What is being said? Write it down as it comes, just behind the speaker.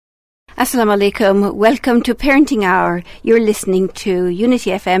Assalamu alaikum. Welcome to Parenting Hour. You're listening to Unity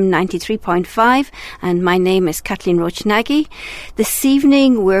FM 93.5 and my name is Kathleen Roach-Nagy. This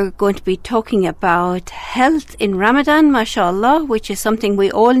evening we're going to be talking about health in Ramadan, mashallah, which is something we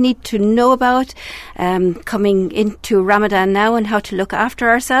all need to know about coming into Ramadan now and how to look after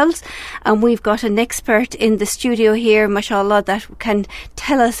ourselves. And we've got an expert in the studio here, mashallah, that can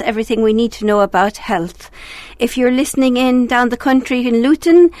tell us everything we need to know about health. If you're listening in down the country in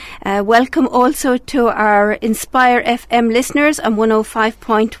Luton, welcome also to our Inspire FM listeners on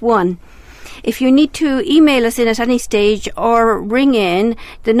 105.1. If you need to email us in at any stage or ring in,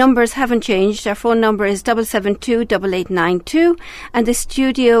 the numbers haven't changed. Our phone number is 772-8892 and the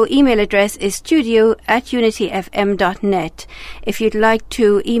studio email address is studio@unityfm.net. If you'd like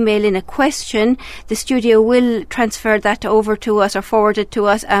to email in a question, the studio will transfer that over to us or forward it to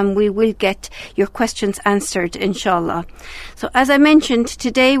us and we will get your questions answered, inshallah. So as I mentioned,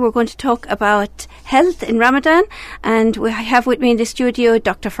 today we're going to talk about health in Ramadan and we have with me in the studio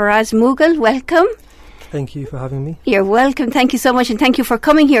Dr. Faraz Mughal. Welcome. Thank you for having me. You're welcome. Thank you so much and thank you for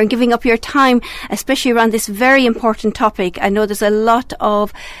coming here and giving up your time, especially around this very important topic. I know there's a lot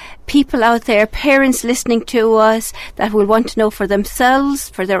of people out there, parents listening to us that will want to know for themselves,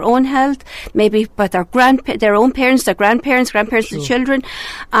 for their own health, maybe about their own parents, their grandparents sure. of the children,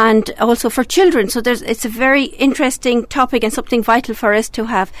 and also for children. So it's a very interesting topic and something vital for us to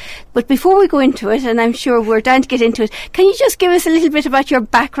have. But before we go into it, and I'm sure we're down to get into it, can you just give us a little bit about your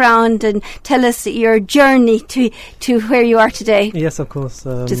background and tell us your journey to where you are today? Yes, of course.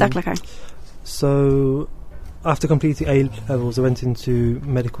 Jazakallah khair. So after completing A levels, I went into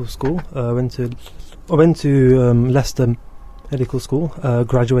medical school. I went to Leicester Medical School,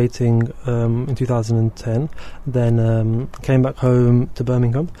 graduating in 2010. Then came back home to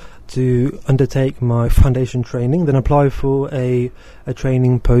Birmingham to undertake my foundation training. Then applied for a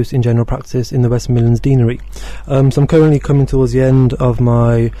training post in general practice in the West Midlands Deanery. So I'm currently coming towards the end of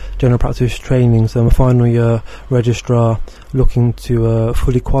my general practice training. So I'm a final year registrar, looking to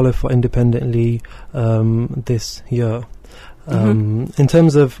fully qualify independently this year. In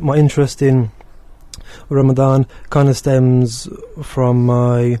terms of my interest in Ramadan, kind of stems from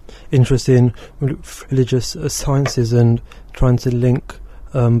my interest in religious sciences and trying to link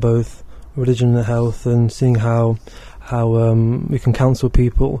both religion and health, and seeing how we can counsel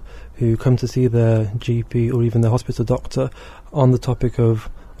people who come to see their GP or even their hospital doctor on the topic of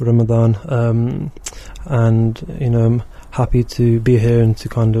Ramadan. And I'm happy to be here and to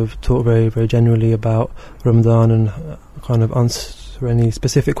kind of talk very, very generally about Ramadan and kind of answer any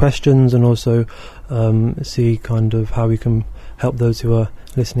specific questions, and also see kind of how we can help those who are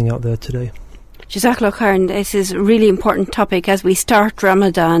listening out there today. Jazakallah khairan. This is a really important topic as we start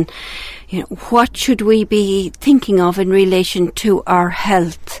Ramadan. What should we be thinking of in relation to our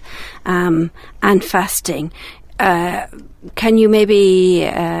health and fasting? Can you maybe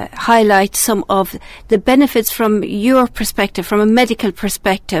highlight some of the benefits from your perspective, from a medical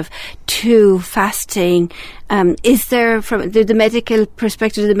perspective, to fasting? Is there, from the medical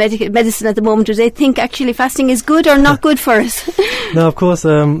perspective, the medicine at the moment, do they think actually fasting is good or not good for us? No, of course,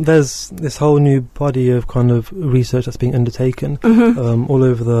 there's this whole new body of kind of research that's being undertaken all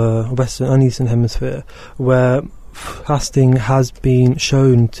over the Western and Eastern Hemisphere, where fasting has been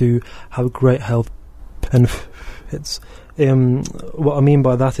shown to have great health benefits. What I mean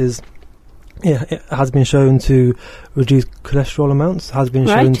by that is, it has been shown to reduce cholesterol amounts, has been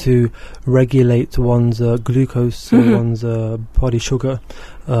shown to regulate one's glucose or one's body sugar,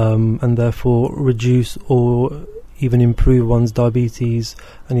 and therefore reduce or even improve one's diabetes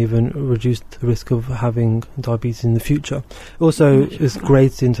and even reduce the risk of having diabetes in the future. Also, it's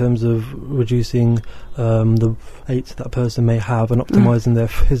great in terms of reducing the weight that person may have and optimizing their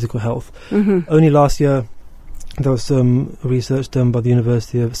physical health. Only last year, there was some research done by the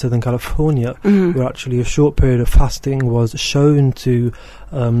University of Southern California where actually a short period of fasting was shown to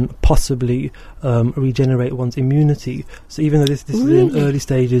possibly regenerate one's immunity. So even though this is in early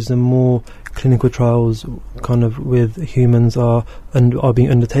stages and more clinical trials kind of with humans are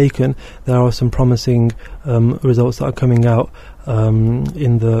being undertaken, there are some promising results that are coming out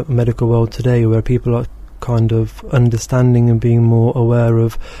in the medical world today, where people are kind of understanding and being more aware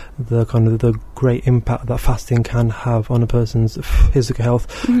of the kind of the great impact that fasting can have on a person's physical health,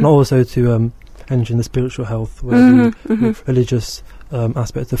 and also to mention the spiritual health, where the religious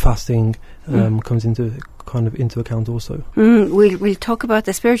aspect of fasting comes into kind of into account also. We'll talk about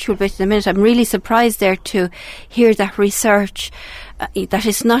the spiritual bit in a minute. I'm really surprised there to hear that research that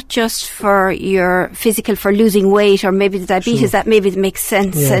is not just for your physical, for losing weight or maybe the diabetes, Sure. that maybe makes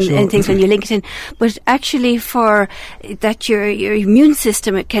sense and things when you link it in, but actually for that your immune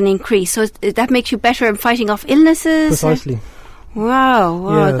system can increase. So that makes you better in fighting off illnesses. Precisely.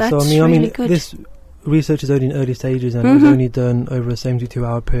 Wow, that's really good. This research is only in early stages and it was only done over a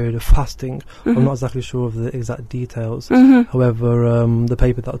 72-hour period of fasting. I'm not exactly sure of the exact details. However, the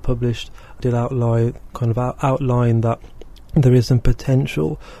paper that was published did outline that there is some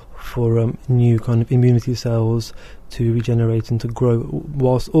potential for new kind of immunity cells to regenerate and to grow,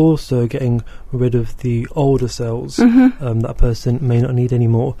 whilst also getting rid of the older cells that a person may not need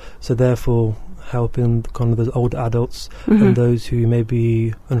anymore. So therefore helping kind of those older adults and those who may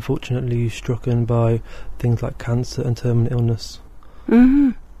be unfortunately stricken by things like cancer and terminal illness.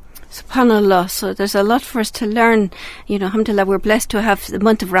 SubhanAllah. So there's a lot for us to learn. Alhamdulillah, we're blessed to have the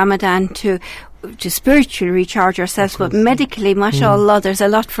month of Ramadan to spiritually recharge ourselves, but medically, mashallah, there's a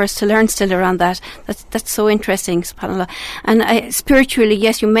lot for us to learn still around that. That's so interesting, subhanAllah. And spiritually,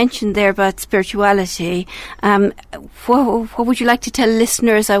 yes, you mentioned there about spirituality. What would you like to tell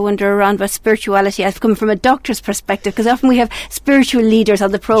listeners, I wonder, around about spirituality? I've come from a doctor's perspective, because often we have spiritual leaders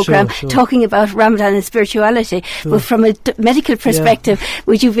on the programme talking about Ramadan and spirituality. But from a medical perspective,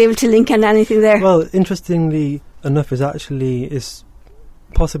 would you be able to link on anything there? Well, interestingly enough, is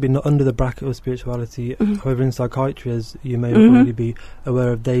possibly not under the bracket of spirituality. However, in psychiatry, as you may already be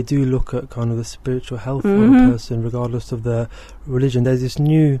aware of, they do look at kind of the spiritual health of a person regardless of their religion. There's this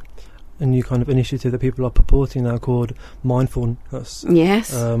new kind of initiative that people are purporting now called mindfulness.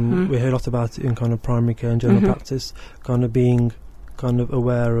 Yes. We hear a lot about it in kind of primary care and general practice, kind of being kind of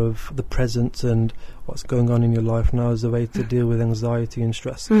aware of the present and what's going on in your life now as a way to deal with anxiety and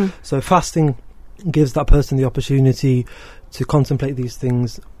stress. So fasting gives that person the opportunity to contemplate these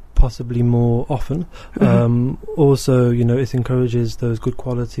things possibly more often. Also, it encourages those good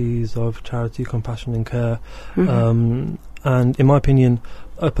qualities of charity, compassion and care. And in my opinion,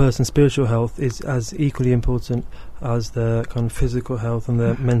 a person's spiritual health is as equally important as their kind of physical health and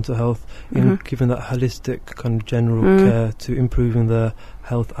their mental health, in giving that holistic kind of general care to improving their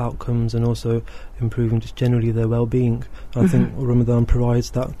health outcomes and also improving just generally their well-being. I think Ramadan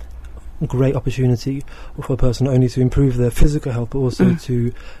provides that great opportunity for a person not only to improve their physical health but also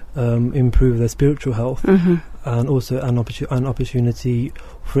to improve their spiritual health, and also an opportunity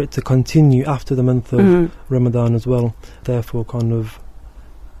for it to continue after the month of Ramadan as well, therefore kind of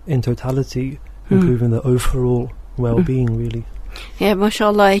in totality improving the overall well-being really. Yeah,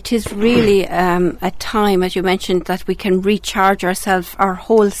 mashallah, it is really a time, as you mentioned, that we can recharge ourselves, our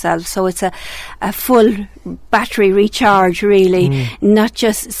whole self. So it's a full battery recharge, really, not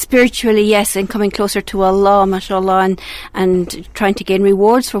just spiritually, yes, and coming closer to Allah, mashallah, and trying to gain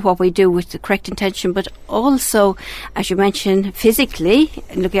rewards for what we do with the correct intention, but also, as you mentioned, physically,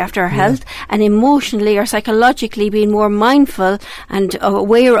 looking after our health, and emotionally or psychologically being more mindful and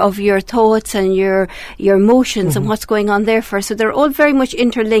aware of your thoughts and your emotions and what's going on there first. So they're all very much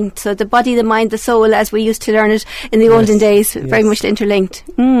interlinked. So the body, the mind, the soul, as we used to learn it in the olden days, very much interlinked.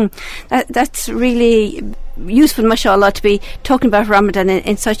 That's really useful, mashallah, to be talking about Ramadan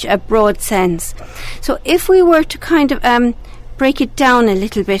in such a broad sense. So if we were to kind of break it down a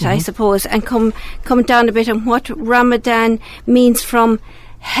little bit, I suppose, and come down a bit on what Ramadan means from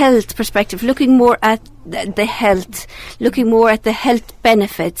health perspective, looking more at the health, looking more at the health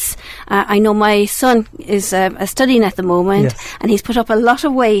benefits. I know my son is studying at the moment, and he's put up a lot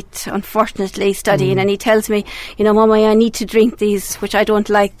of weight, unfortunately, studying, and he tells me, Mama, I need to drink these, which I don't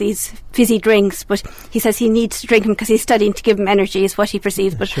like, these fizzy drinks, but he says he needs to drink them because he's studying to give him energy, is what he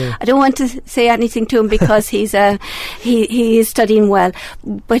perceives. But I don't want to say anything to him because he's he is studying well.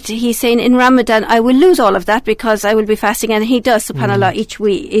 But he's saying in Ramadan I will lose all of that because I will be fasting, and he does, subhanAllah,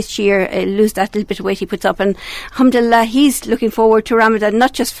 each year lose that little bit of weight he puts up. And alhamdulillah, he's looking forward to Ramadan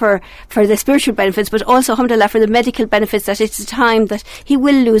not just for the spiritual benefits, but also alhamdulillah for the medical benefits, that it's a time that he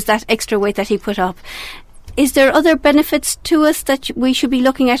will lose that extra weight that he put up. Is there other benefits to us that we should be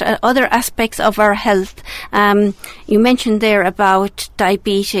looking at, other aspects of our health? You mentioned there about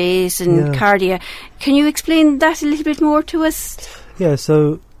diabetes and cardia. Can you explain that a little bit more to us? Yeah,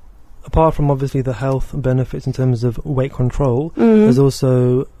 so apart from obviously the health benefits in terms of weight control, there's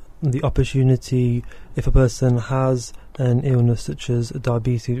also the opportunity, if a person has an illness such as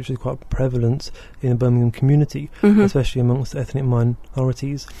diabetes, which is quite prevalent in the Birmingham community, especially amongst ethnic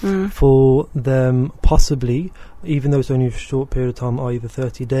minorities, for them possibly, even though it's only a short period of time, i.e. the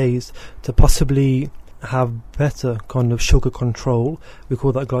 30 days, to possibly have better kind of sugar control. We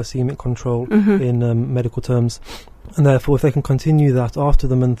call that glycemic control in medical terms. And therefore, if they can continue that after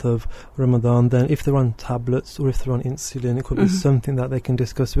the month of Ramadan, then if they're on tablets or if they're on insulin, it could be something that they can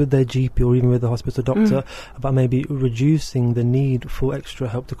discuss with their GP or even with the hospital doctor about maybe reducing the need for extra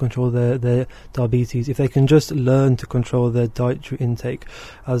help to control their diabetes. If they can just learn to control their dietary intake,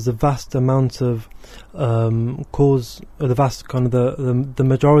 as the vast amount of cause, or the vast kind of the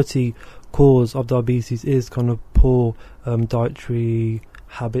majority cause of diabetes is kind of poor dietary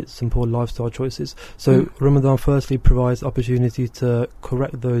habits and poor lifestyle choices. So Ramadan firstly provides opportunity to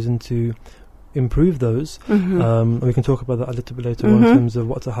correct those and to improve those. And we can talk about that a little bit later on in terms of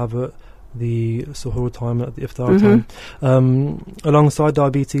what to have at the suhoor time and at the iftar time. Alongside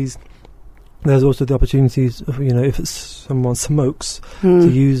diabetes, there's also the opportunities of, if someone smokes, to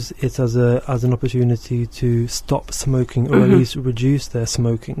use it as an opportunity to stop smoking or at least reduce their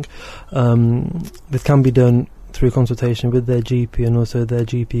smoking. This can be done through consultation with their GP, and also their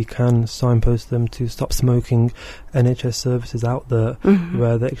GP can signpost them to stop smoking NHS services out there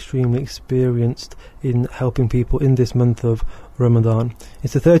where they're extremely experienced in helping people in this month of Ramadan.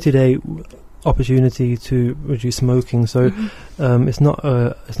 It's a 30-day opportunity to reduce smoking, so it's not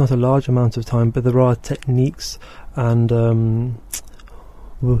a large amount of time, but there are techniques and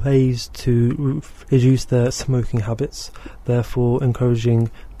ways to reduce their smoking habits, therefore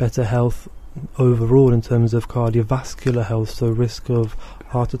encouraging better health overall in terms of cardiovascular health, so risk of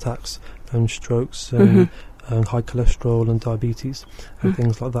heart attacks and strokes and high cholesterol and diabetes and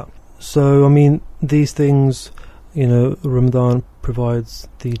things like that. So I mean, these things, Ramadan provides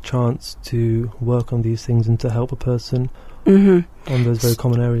the chance to work on these things and to help a person on those very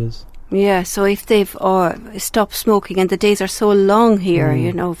common areas. Yeah, so if they've stopped smoking, and the days are so long here,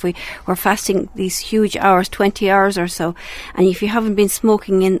 if we're fasting these huge hours, 20 hours or so, and if you haven't been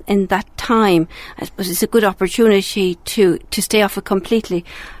smoking in that time, I suppose it's a good opportunity to stay off it completely.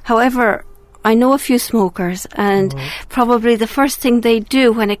 However, I know a few smokers, and probably the first thing they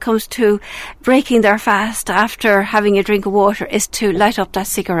do when it comes to breaking their fast after having a drink of water is to light up that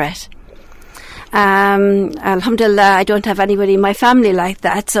cigarette. Alhamdulillah, I don't have anybody in my family like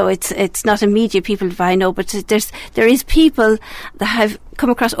that, so it's not immediate people that I know, but there is people that have come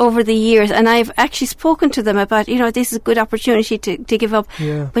across over the years, and I've actually spoken to them about, this is a good opportunity to give up,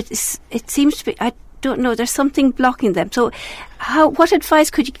 but it seems to be, I don't know, there's something blocking them. So what advice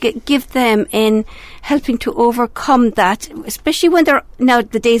could you give them in helping to overcome that, especially when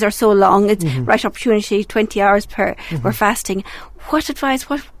the days are so long, it's right opportunity, 20 hours we're fasting. What advice,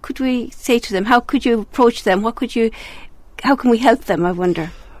 what could we say to them? How could you approach them? How can we help them, I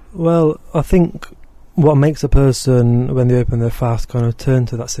wonder? Well, I think what makes a person, when they open their fast, kind of turn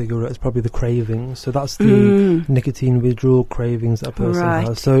to that cigarette is probably the cravings. So that's the nicotine withdrawal cravings that a person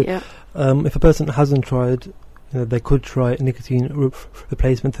has. So if a person hasn't tried, they could try nicotine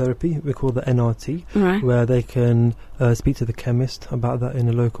replacement therapy. We call that NRT, where they can speak to the chemist about that in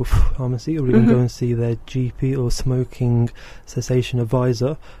a local pharmacy, or even go and see their GP or smoking cessation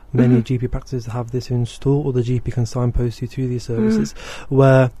advisor. Many GP practices have this in store, or the GP can signpost you to these services,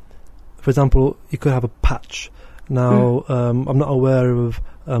 where, for example, you could have a patch. Now, I'm not aware of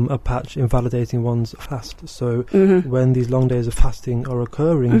a patch invalidating one's fast. So when these long days of fasting are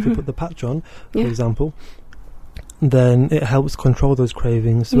occurring, if you put the patch on, for example, then it helps control those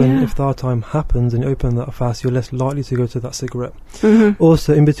cravings. When iftar time happens and you open that fast, you're less likely to go to that cigarette.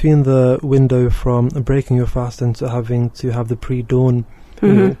 Also, in between the window from breaking your fast and to having to have the pre-dawn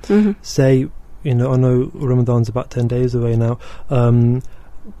meal, say, I know Ramadan's about 10 days away now,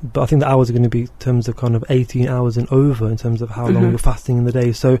 but I think the hours are going to be in terms of kind of 18 hours and over in terms of how long you're fasting in the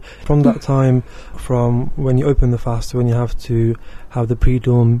day. So from that time, from when you open the fast to when you have to have the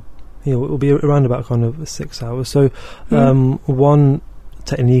pre-dawn, it will be around about kind of 6 hours. So one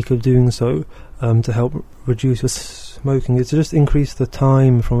technique of doing so to help reduce your smoking is to just increase the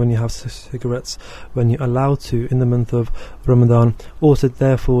time from when you have cigarettes when you're allowed to in the month of Ramadan. Also,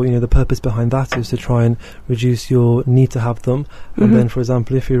 therefore, the purpose behind that is to try and reduce your need to have them. And then, for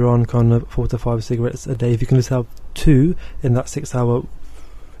example, if you're on kind of 4 to 5 cigarettes a day, if you can just have 2 in that 6 hour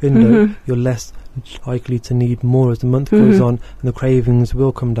window, you're less likely to need more as the month goes on, and the cravings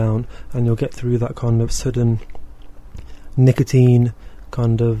will come down, and you'll get through that kind of sudden nicotine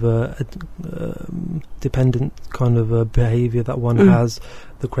kind of dependent kind of behaviour that one has,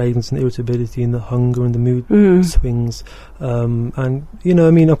 the cravings and irritability and the hunger and the mood swings, and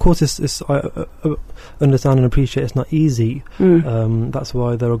of course I understand and appreciate it's not easy. That's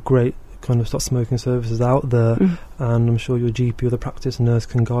why there are great kind of stop smoking services out there, and I'm sure your GP or the practice nurse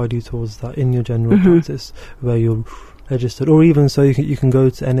can guide you towards that in your general practice, where you're registered. Or even so, you can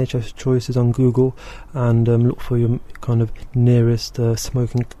go to NHS Choices on Google and look for your kind of nearest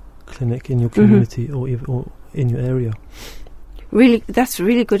smoking clinic in your community or in your area. Really, that's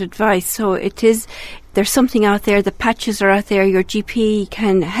really good advice. So there's something out there, the patches are out there, your GP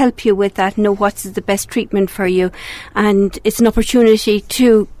can help you with that, know what's the best treatment for you, and it's an opportunity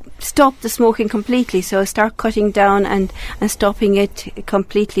to stop the smoking completely, so start cutting down and stopping it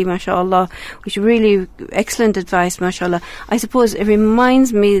completely, mashallah, which really excellent advice, mashallah. I suppose it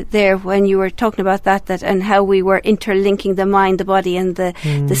reminds me there when you were talking about that and how we were interlinking the mind, the body and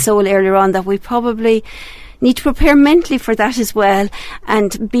the soul earlier on, that we probably need to prepare mentally for that as well,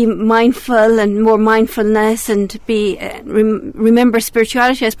 and be mindful and more mindfulness, and be remember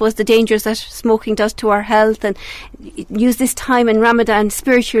spirituality, I suppose, the dangers that smoking does to our health, and use this time in Ramadan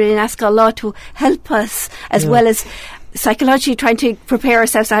spiritually and ask Allah to help us as well as psychologically trying to prepare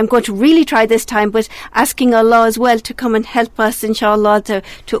ourselves. I'm going to really try this time, but asking Allah as well to come and help us, inshallah,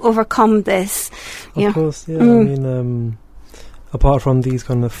 to overcome this. Of course, I mean, apart from these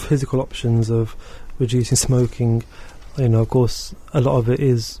kind of physical options of reducing smoking, of course, a lot of it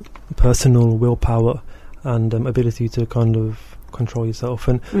is personal willpower and ability to kind of control yourself.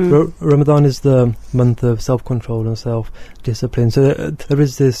 And Ramadan is the month of self-control and self-discipline. So there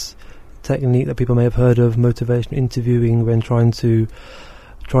is this technique that people may have heard of, motivational interviewing, when trying to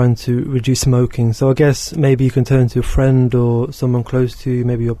reduce smoking. So I guess maybe you can turn to a friend or someone close to you,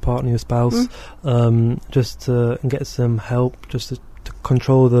 maybe your partner, your spouse, just to get some help, just to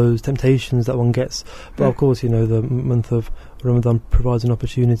control those temptations that one gets. But of course, the month of Ramadan provides an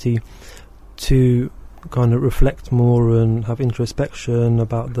opportunity to kind of reflect more and have introspection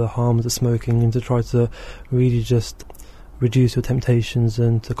about the harms of smoking, and to try to really just reduce your temptations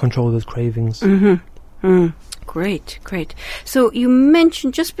and to control those cravings. Great. So you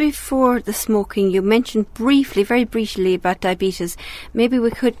mentioned just before the smoking, you mentioned very briefly about diabetes. Maybe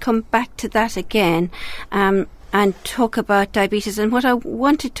we could come back to that again and talk about diabetes. And what I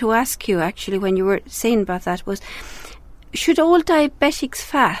wanted to ask you, actually, when you were saying about that, was, should all diabetics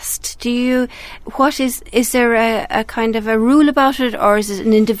fast? Is there a kind of a rule about it, or is it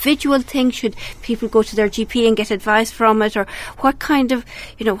an individual thing? Should people go to their GP and get advice from it, or what kind of,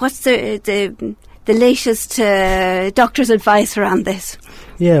 what's the latest doctor's advice around this?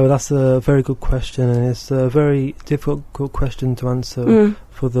 Yeah, well, that's a very good question, and it's a very difficult question to answer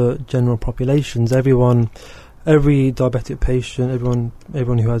for the general populations. Every diabetic patient, everyone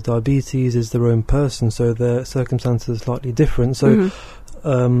who has diabetes is their own person, so their circumstances are slightly different. So,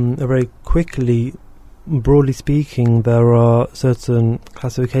 very quickly, broadly speaking, there are certain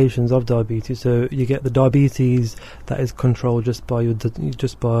classifications of diabetes. So you get the diabetes that is controlled just by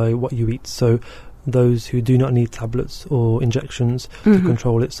what you eat. So those who do not need tablets or injections to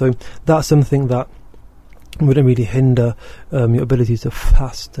control it. So that's something that wouldn't really hinder your ability to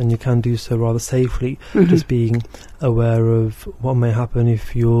fast, and you can do so rather safely, just being aware of what may happen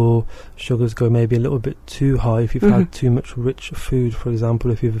if your sugars go maybe a little bit too high, if you've had too much rich food, for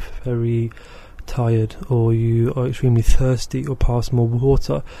example, if you're very tired or you are extremely thirsty or pass more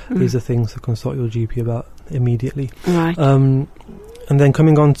water. These are things to consult your GP about immediately. Right. And then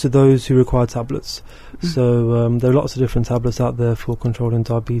coming on to those who require tablets. So there are lots of different tablets out there for controlling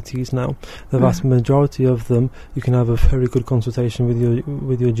diabetes now. The vast majority of them, you can have a very good consultation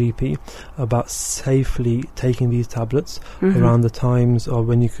with your GP about safely taking these tablets around the times of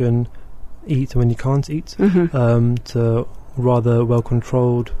when you can eat and when you can't eat, to rather well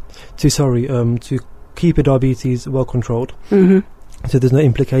controlled, to keep your diabetes well controlled. So there's no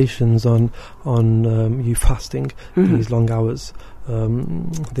implications on you fasting these long hours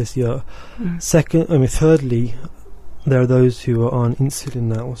this year. Thirdly, there are those who are on insulin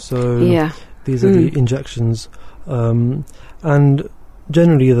now. So these are the injections, and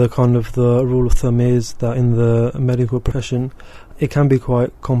generally the rule of thumb is that in the medical profession, it can be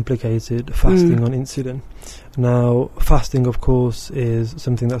quite complicated fasting on insulin. Now, fasting, of course, is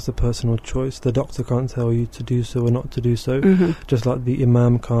something that's a personal choice. The doctor can't tell you to do so or not to do so, just like the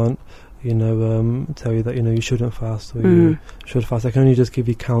imam can't, tell you that, you shouldn't fast or you should fast. I can only just give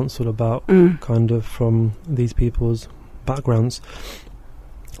you counsel about kind of from these people's backgrounds.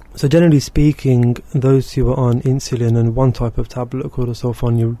 So generally speaking, those who are on insulin and one type of tablet called a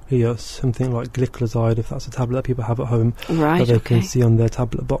sulfonylurea, something like gliclazide, if that's a tablet that people have at home, that they can see on their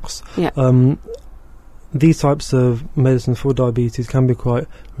tablet box. These types of medicines for diabetes can be quite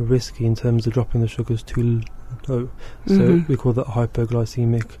risky in terms of dropping the sugars too low. So we call that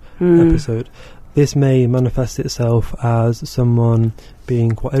hypoglycemic episode. this may manifest itself as someone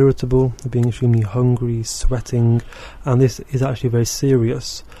being quite irritable, being extremely hungry, sweating, and this is actually very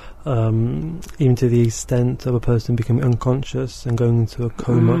serious, even to the extent of a person becoming unconscious and going into a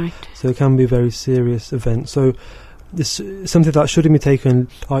coma. Right. So it can be a very serious event. So this is something that shouldn't be taken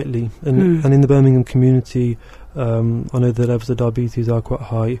lightly. And in the Birmingham community, I know the levels of diabetes are quite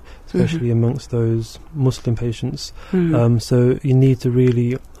high, especially amongst those Muslim patients. So you need to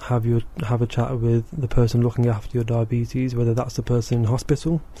really have a chat with the person looking after your diabetes, whether that's the person in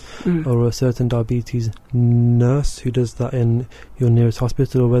hospital or a certain diabetes nurse who does that in your nearest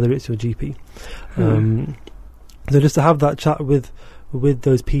hospital, or whether it's your GP. So just to have that chat with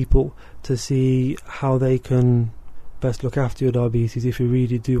those people to see how they can best look after your diabetes if you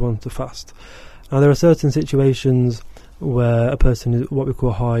really do want to fast. Now, there are certain situations where a person is what we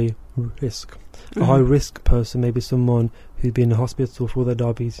call high risk. A high risk person may be someone who's been in hospital for their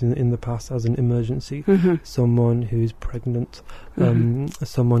diabetes in the past as an emergency, someone who's pregnant,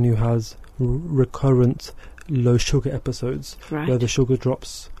 someone who has recurrent low sugar episodes, where the sugar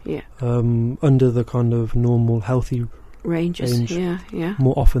drops under the kind of normal healthy range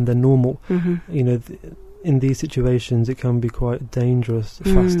more often than normal. You know, in these situations it can be quite dangerous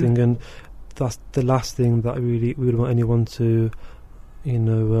fasting, and that's the last thing that we would want anyone to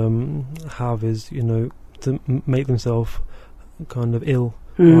have is to make themselves kind of ill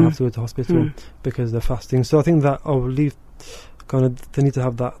or have to go to hospital because they're fasting. So I think that I'll leave kind of, they need to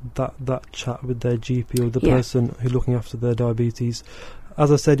have that chat with their GP or the person who's looking after their diabetes.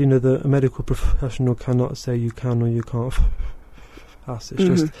 As I said, the medical professional cannot say you can or you can't fast. It's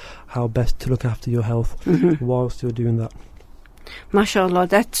just how best to look after your health whilst you're doing that. MashaAllah,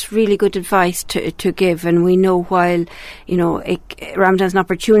 that's really good advice to give, and we know while Ramadan's an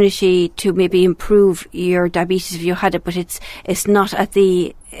opportunity to maybe improve your diabetes if you had it, but it's not at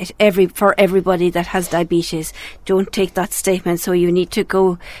the for everybody that has diabetes. Don't take that statement. So you need to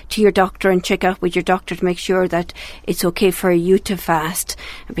go to your doctor and check out with your doctor to make sure that it's okay for you to fast,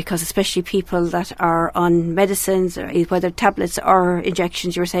 because especially people that are on medicines, or whether tablets or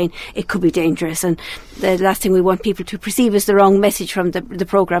injections, you're saying it could be dangerous, and the last thing we want people to perceive is the wrong message from the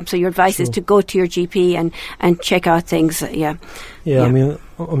programme. So your advice is to go to your GP and check out things. I mean,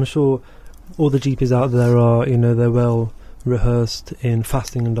 I'm sure all the GPs out there are, they're well rehearsed in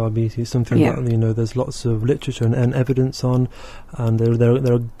fasting and diabetes, something that there's lots of literature and evidence on, and there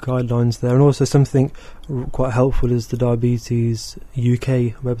are guidelines there. And also something quite helpful is the Diabetes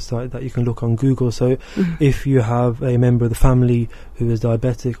UK website that you can look on Google. So if you have a member of the family who is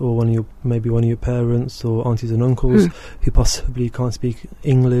diabetic, or maybe one of your parents or aunties and uncles who possibly can't speak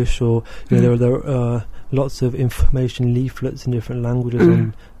English, or there are lots of information leaflets in different languages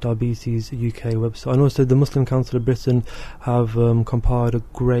on Diabetes UK website. And also the Muslim Council of Britain have compiled a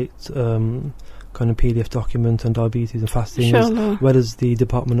great kind of PDF document on diabetes and fasting, as well as the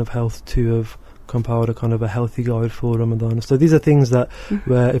Department of Health too have compiled a kind of a healthy guide for Ramadan. So these are things that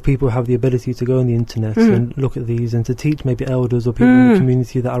where if people have the ability to go on the internet and look at these, and to teach maybe elders or people in the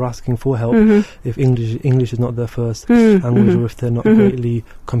community that are asking for help, if English is not their first language, or if they're not greatly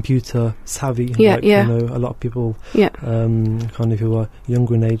computer savvy, a lot of people kind of who are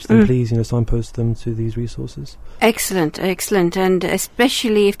younger in age, then please signpost them to these resources. Excellent. And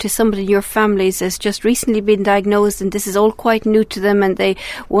especially if to somebody in your families has just recently been diagnosed and this is all quite new to them and they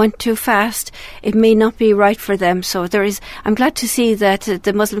want to fast, it may not be right for them. So I'm glad to see that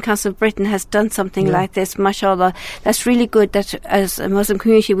the Muslim Council of Britain has done something like this. MashaAllah, that's really good that as a Muslim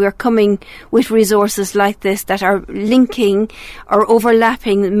community we are coming with resources like this that are linking or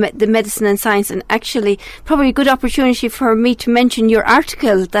overlapping the medicine and science. And actually probably a good opportunity for me to mention your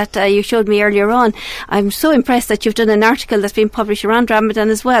article that you showed me earlier on. I'm so impressed that you've done an article that's been published around Ramadan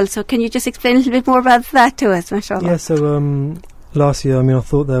as well. So can you just explain a little bit more about that to us, MashaAllah? Yeah, so last year, I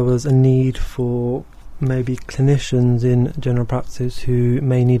thought there was a need for maybe clinicians in general practice who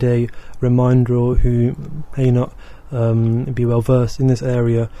may need a reminder, or who may not be well versed in this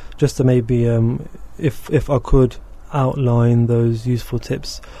area, just to maybe, if I could outline those useful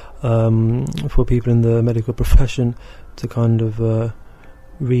tips for people in the medical profession to kind of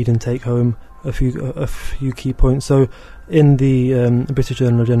read and take home a few key points. So in the British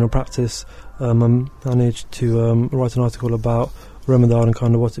Journal of General Practice, I managed to write an article about Ramadan and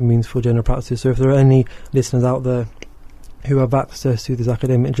kind of what it means for general practice. So if there are any listeners out there who have access to this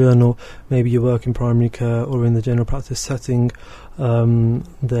academic journal, maybe you work in primary care or in the general practice setting,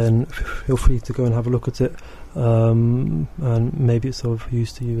 then feel free to go and have a look at it, and maybe it's of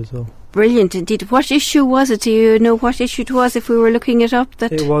use to you as well. Brilliant indeed. What issue was it? Do you know what issue it was if we were looking it up?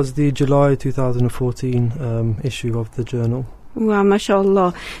 It was the July 2014 issue of the journal. Wow,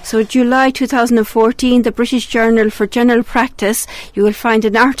 mashallah. So July 2014, the British Journal for General Practice, you will find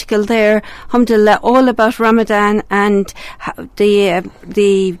an article there, alhamdulillah, all about Ramadan and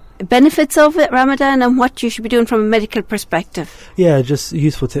the benefits of it, Ramadan, and what you should be doing from a medical perspective. Yeah, just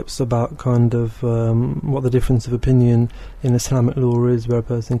useful tips about kind of what the difference of opinion in Islamic law is, where a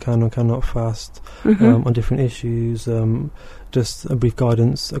person can or cannot fast on different issues. Just a brief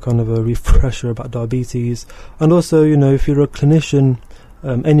guidance, a kind of a refresher about diabetes. And also, if you're a clinician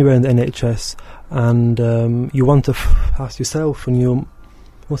anywhere in the NHS and you want to fast yourself and you're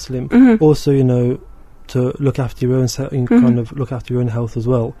Muslim, also, to look after your own kind of look after your own health as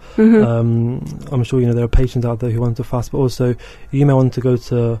well. I'm sure there are patients out there who want to fast, but also you may want to go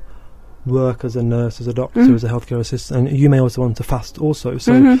to work as a nurse, as a doctor, as a healthcare assistant, and you may also want to fast also.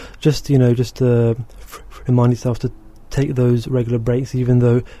 So just remind yourself to take those regular breaks, even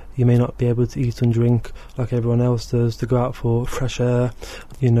though you may not be able to eat and drink like everyone else does, to go out for fresh air,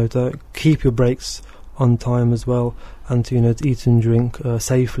 to keep your breaks on time as well, and to eat and drink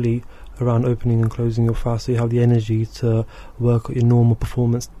safely around opening and closing your fast, so you have the energy to work at your normal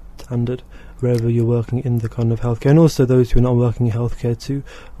performance standard wherever you're working in the kind of healthcare. And also those who are not working in healthcare too,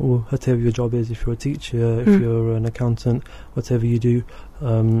 or whatever your job is, if you're a teacher, if you're an accountant, whatever you do,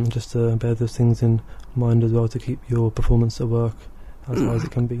 just to bear those things in mind as well, to keep your performance at work as high as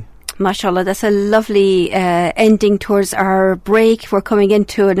it can be. MashaAllah, that's a lovely ending towards our break. We're coming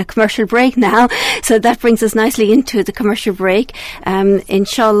into a commercial break now, so that brings us nicely into the commercial break.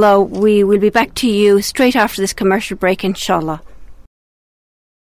 Inshallah, we will be back to you straight after this commercial break, inshallah.